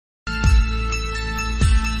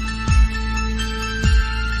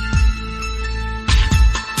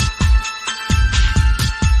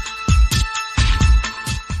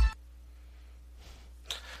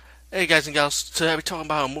Hey guys and gals, today we're talking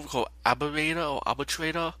about a movie called Arbitrator or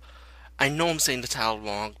Arbitrator. I know I'm saying the title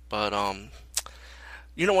wrong, but when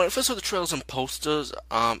I first saw the trailers and posters,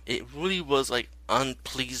 it really was like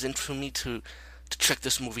unpleasant for me to check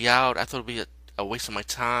this movie out. I thought it'd be a waste of my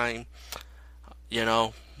time, you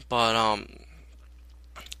know. But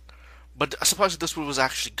but I suppose this movie was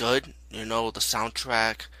actually good. The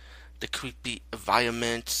soundtrack, the creepy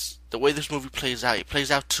environments, the way this movie plays out. It plays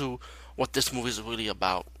out to what this movie is really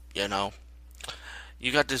about. You know.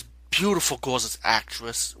 You got this beautiful, gorgeous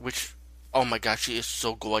actress, which, oh my god, she is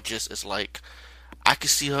so gorgeous. It's like, I could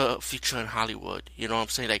see her feature in Hollywood. You know what I'm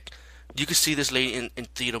saying? Like, you could see this lady in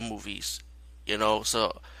theater movies.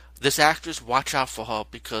 So this actress, watch out for her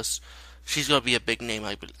because she's gonna be a big name.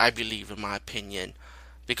 I believe, in my opinion,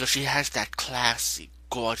 because she has that classy,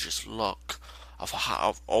 gorgeous look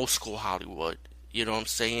of old school Hollywood. You know what I'm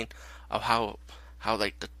saying? Of how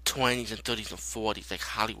like the 20s and 30s and 40s, like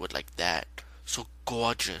Hollywood, like that, so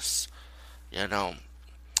gorgeous, you know.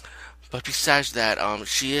 But besides that,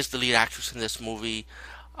 she is the lead actress in this movie.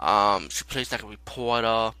 She plays like a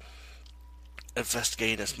reporter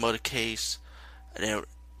investigating this murder case, and then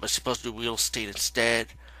was supposed to do real estate instead.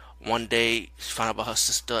 One day, she found out about her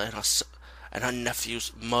sister and and her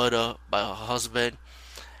nephew's murder by her husband,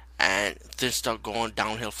 and things start going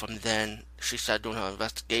downhill from then. She started doing her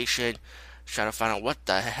investigation, trying to find out what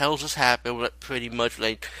the hell just happened. Pretty much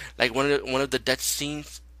like one of the death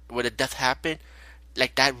scenes where the death happened,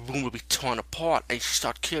 like that room would be torn apart, and she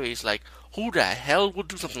started curious, like who the hell would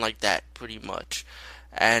do something like that, pretty much.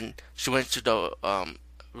 And she went to the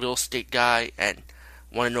real estate guy and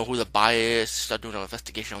want to know who the buyer is. Start doing an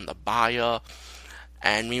investigation on the buyer,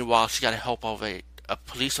 and meanwhile she got the help of a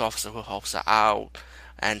police officer who helps her out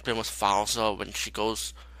and pretty much follows her when she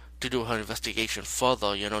goes to do her investigation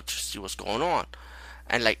further, to see what's going on.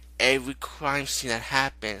 And like every crime scene that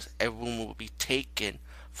happens, everyone will be taken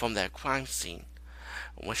from that crime scene.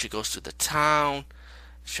 When she goes to the town,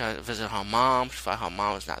 she tries to visit her mom. She finds her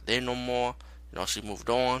mom is not there no more. She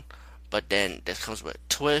moved on. But then there comes with a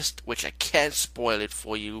twist, which I can't spoil it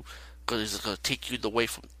for you because it's gonna take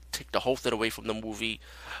the whole thing away from the movie.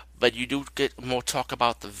 But you do get more talk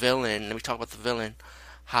about the villain. Let me talk about the villain.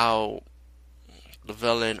 How the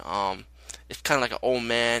villain is kind of like an old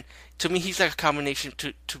man. To me, he's like a combination.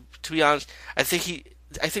 To be honest, I think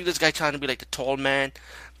this guy trying to be like the tall man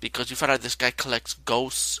because you find out this guy collects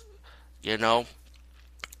ghosts, you know,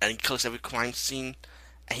 and he collects every crime scene,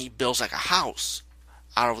 and he builds like a house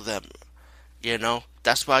out of them, you know.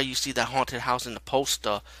 That's why you see that haunted house in the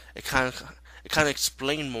poster. It kind of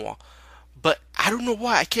explain more, but I don't know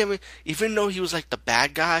why I can't even though he was like the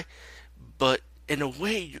bad guy, but in a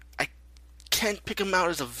way I can't pick him out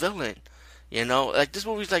as a villain. Like this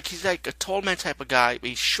movie's like he's like a tall man type of guy, but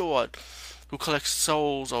he's short, who collects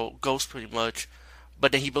souls or ghosts pretty much.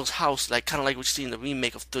 But then he builds house like kind of like what you see in the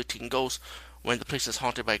remake of 13 Ghosts, when the place is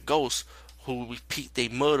haunted by ghosts who repeat their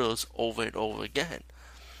murders over and over again.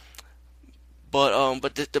 But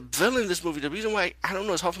the villain in this movie, the reason why I don't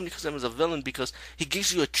know, it's hard for me to consider him as a villain because he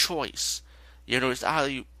gives you a choice. It's how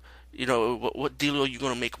what deal are you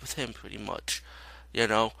gonna make with him, pretty much.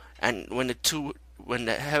 And when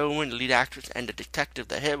the heroine, the lead actress, and the detective,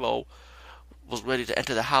 the hero, was ready to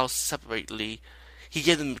enter the house separately, he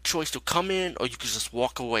gave them a choice to come in or you could just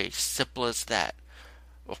walk away. Simple as that.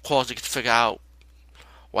 Of course, you can figure out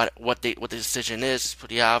what the decision is. It's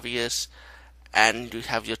pretty obvious, and you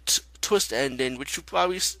have your twist ending, which you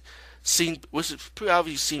probably seen, which is pretty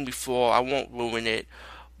obviously seen before. I won't ruin it.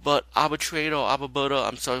 But Arbitrator or Arbitrator,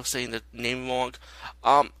 I'm sorry for saying the name wrong.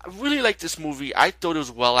 I really like this movie. I thought it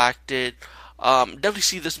was well acted. Definitely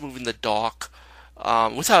see this movie in the dark.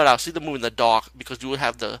 Without a doubt, see the movie in the dark because you will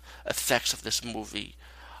have the effects of this movie.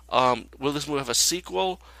 Will this movie have a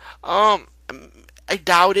sequel? I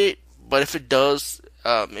doubt it, but if it does,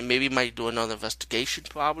 maybe it might do another investigation.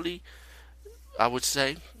 Probably, I would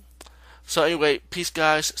say. So anyway, peace,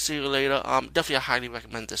 guys. See you later. Definitely, I highly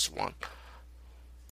recommend this one.